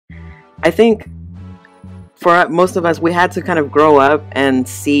I think for most of us, we had to kind of grow up and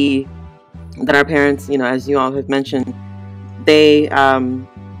see that our parents, as you all have mentioned, they,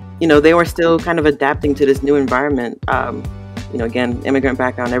 they were still kind of adapting to this new environment. Again, immigrant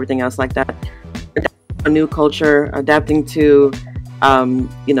background, everything else like that. A new culture, adapting to,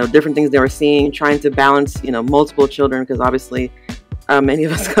 different things they were seeing, trying to balance, multiple children, because obviously many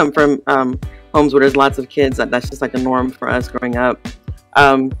of us come from homes where there's lots of kids. That's just like a norm for us growing up.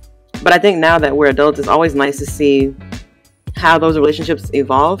 But I think now that we're adults, it's always nice to see how those relationships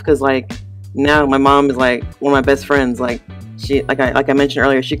evolve. Because like now, my mom is like one of my best friends. Like I mentioned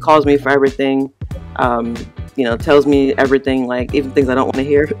earlier, she calls me for everything. Tells me everything, like even things I don't want to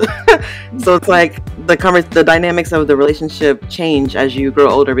hear. So it's like the dynamics of the relationship change as you grow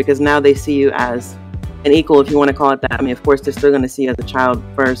older, because now they see you as an equal, if you want to call it that. I mean, of course, they're still going to see you as a child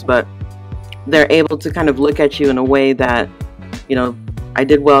first, but they're able to kind of look at you in a way that, I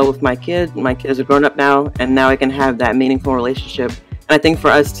did well with my kids. My kids are grown up now, and now I can have that meaningful relationship. And I think for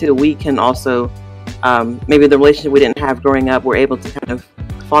us too, we can also, maybe the relationship we didn't have growing up, we're able to kind of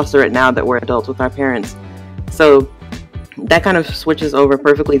foster it now that we're adults with our parents. So that kind of switches over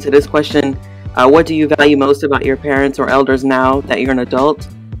perfectly to this question. What do you value most about your parents or elders now that you're an adult,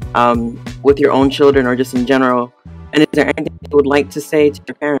 with your own children or just in general? And is there anything you would like to say to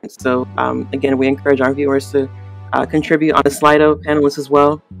your parents? So again, we encourage our viewers to contribute on the Slido, panelists as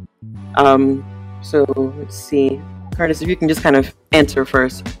well. So let's see. Curtis, if you can just kind of answer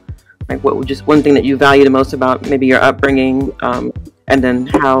first, like what would just one thing that you value the most about maybe your upbringing, and then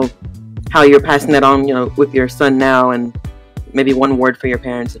how you're passing that on, with your son now, and maybe one word for your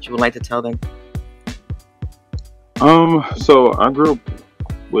parents that you would like to tell them. So I grew up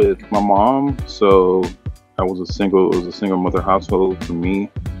with my mom, so it was a single mother household for me.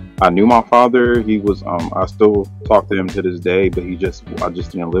 I knew my father. He was, I still talk to him to this day, but I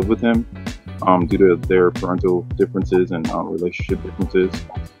just didn't live with him, due to their parental differences and relationship differences.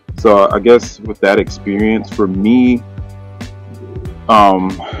 So I guess with that experience, for me,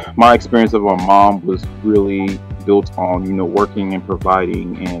 my experience of my mom was really built on, working and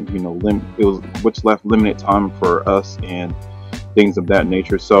providing, and, it was which left limited time for us and things of that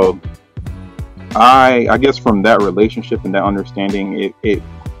nature. So I guess from that relationship and that understanding, it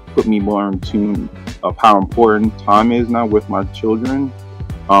put me more in tune of how important time is now with my children,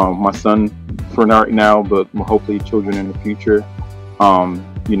 my son for right now, but hopefully children in the future.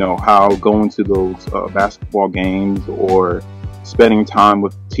 How going to those basketball games, or spending time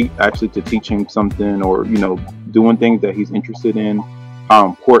with actually to teach him something, or doing things that he's interested in, how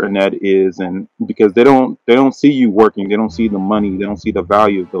important that is. And because they don't see you working, they don't see the money, they don't see the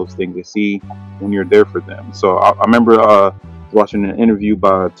value of those things. They see when you're there for them. So I remember watching an interview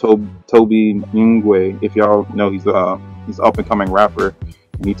by Toby Ngwe. If y'all know, he's an up and coming rapper,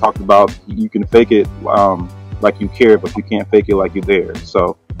 and he talked about you can fake it like you care, but you can't fake it like you're there.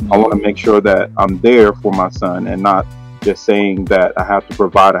 So I want to make sure that I'm there for my son, and not just saying that I have to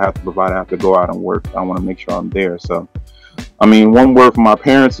provide, I have to go out and work. I want to make sure I'm there. So, I mean, one word from my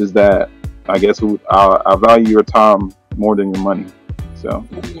parents is that I guess I value your time more than your money. So,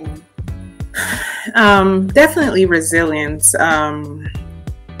 definitely resilience.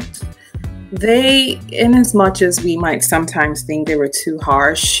 They, in as much as we might sometimes think they were too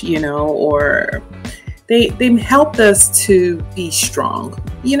harsh, or they helped us to be strong,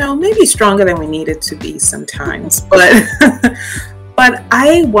 maybe stronger than we needed to be sometimes, but but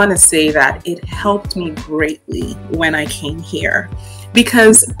I want to say that it helped me greatly when I came here,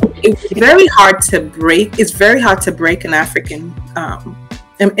 because it's very hard to break an African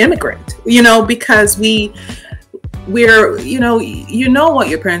immigrant, because we're what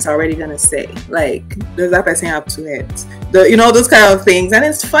your parents are already gonna say, like, does that person have two heads, those kind of things. And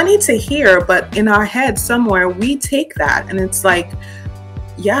it's funny to hear, but in our head somewhere we take that, and it's like,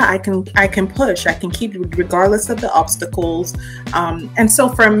 yeah, I can push, I can keep regardless of the obstacles. And so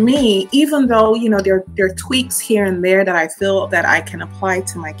for me, even though there are tweaks here and there that I feel that I can apply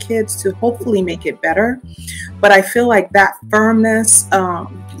to my kids to hopefully make it better, but I feel like that firmness,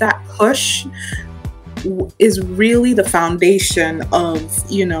 that push is really the foundation of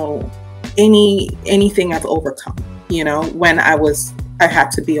anything I've overcome, when I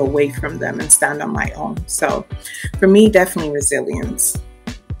had to be away from them and stand on my own. So for me, definitely resilience.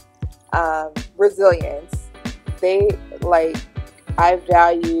 Resilience. I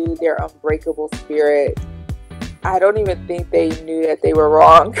value their unbreakable spirit. I don't even think they knew that they were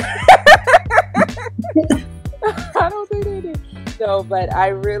wrong. I don't think they did. No, but I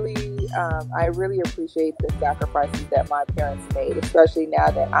really appreciate the sacrifices that my parents made, especially now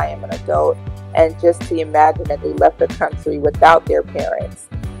that I am an adult. And just to imagine that they left the country without their parents,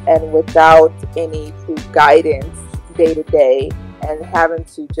 and without any true guidance day to day, and having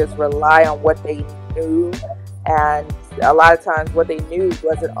to just rely on what they knew. And a lot of times what they knew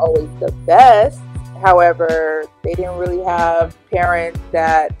wasn't always the best. However, they didn't really have parents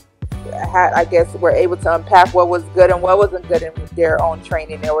that had, I guess, were able to unpack what was good and what wasn't good in their own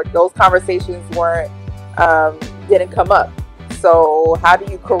training. Those conversations didn't come up. So how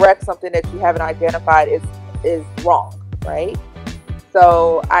do you correct something that you haven't identified is wrong, right?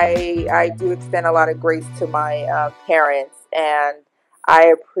 So I do extend a lot of grace to my parents, and I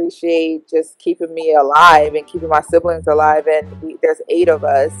appreciate just keeping me alive and keeping my siblings alive. And there's 8 of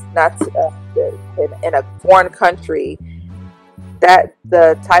us, not in a foreign country. That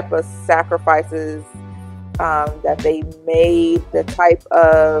the type of sacrifices that they made, the type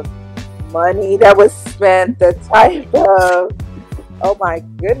of money that was spent, the type of oh my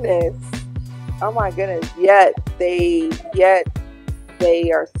goodness, yet they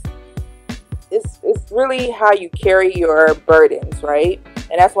are. It's really how you carry your burdens, right?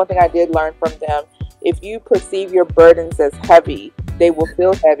 And that's one thing I did learn from them. If you perceive your burdens as heavy, they will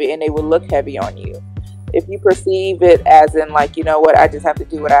feel heavy and they will look heavy on you. If you perceive it as in, like, you know what, I just have to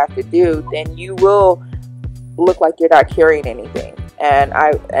do what I have to do, then you will look like you're not carrying anything. And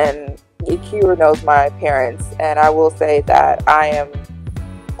Akira knows my parents, and I will say that I'm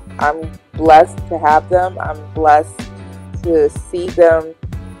blessed to have them. I'm blessed to see them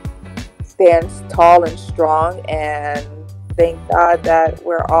stand tall and strong, and thank God that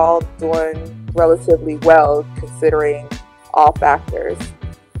we're all doing relatively well considering all factors.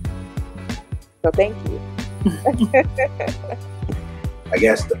 So thank you. I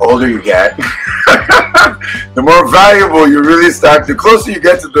guess the older you get, the more valuable you really start. The closer you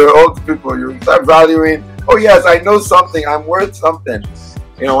get to the older people, you start valuing. Oh yes, I know something. I'm worth something.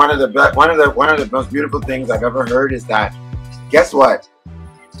 You know, one of the most beautiful things I've ever heard is that, guess what?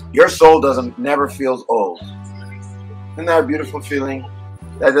 Your soul never feels old. Isn't that a beautiful feeling?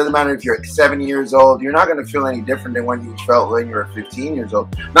 That doesn't matter if you're 7 years old. You're not going to feel any different than when you felt when you were 15 years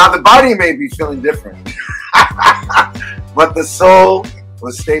old. Now, the body may be feeling different. But the soul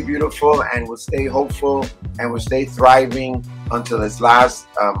will stay beautiful and will stay hopeful and will stay thriving until its last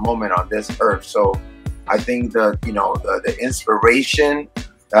moment on this earth. So I think the inspiration,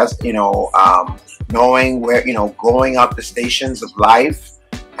 that's, knowing where, going up the stations of life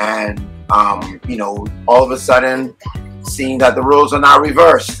and, all of a sudden seeing that the roles are now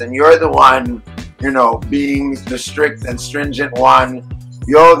reversed and you're the one, being the strict and stringent one.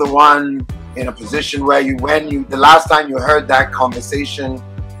 You're the one in a position where the last time you heard that conversation,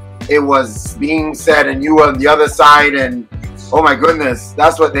 it was being said and you were on the other side, and oh my goodness,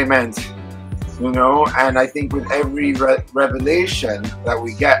 that's what they meant, and I think with every revelation that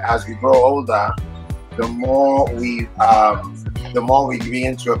we get as we grow older, the more we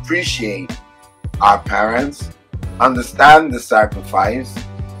begin to appreciate our parents, understand the sacrifice,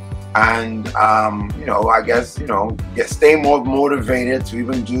 and I guess stay more motivated to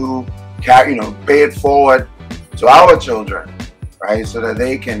even pay it forward to our children, right? So that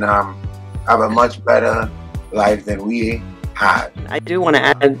they can have a much better life than we had. I do want to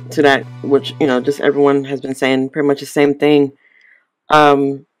add to that, which just everyone has been saying pretty much the same thing.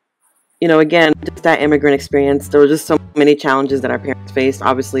 Again, just that immigrant experience, there were just so many challenges that our parents faced.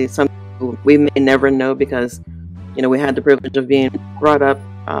 Obviously, some we may never know because we had the privilege of being brought up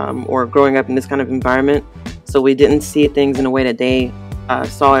or growing up in this kind of environment, so we didn't see things in a way that they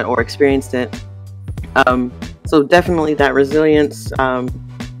saw it or experienced it. So definitely that resilience,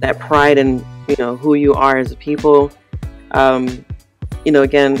 that pride in who you are as a people. Again,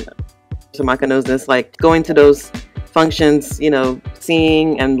 Tamaka knows this, like going to those functions,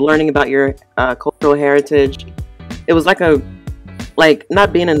 seeing and learning about your cultural heritage. It was like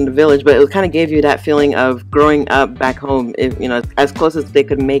not being in the village, but it kind of gave you that feeling of growing up back home, as close as they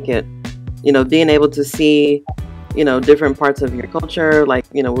could make it. Being able to see, different parts of your culture, like,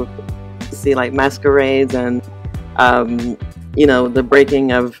 see like masquerades and, the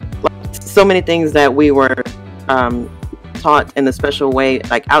breaking of so many things that we were taught in a special way,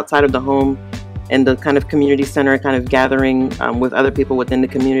 like outside of the home and the kind of community center kind of gathering with other people within the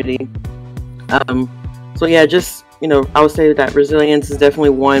community. So yeah, just, I would say that resilience is definitely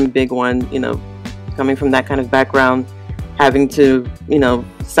one big one, coming from that kind of background, having to,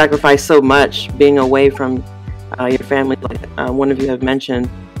 sacrifice so much, being away from your family, like one of you have mentioned.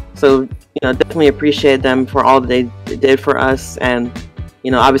 So, definitely appreciate them for all that they did for us. And,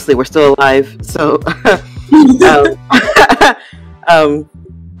 obviously we're still alive. So,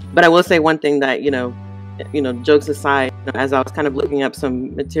 but I will say one thing that, jokes aside, as I was kind of looking up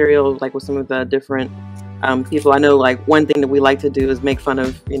some material, like with some of the different people. I know, like, one thing that we like to do is make fun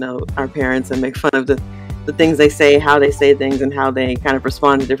of, our parents, and make fun of the things they say, how they say things, and how they kind of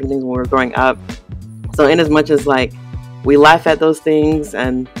respond to different things when we were growing up. So in as much as, like, we laugh at those things,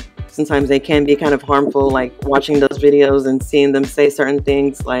 and sometimes they can be kind of harmful, like watching those videos and seeing them say certain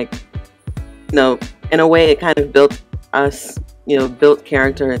things, like, in a way it kind of built us, built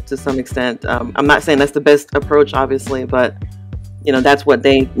character to some extent. I'm not saying that's the best approach, obviously, but that's what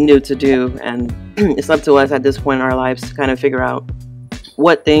they knew to do, and it's up to us at this point in our lives to kind of figure out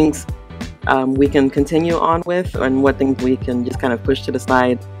what things we can continue on with, and what things we can just kind of push to the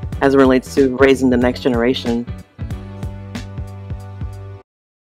side as it relates to raising the next generation.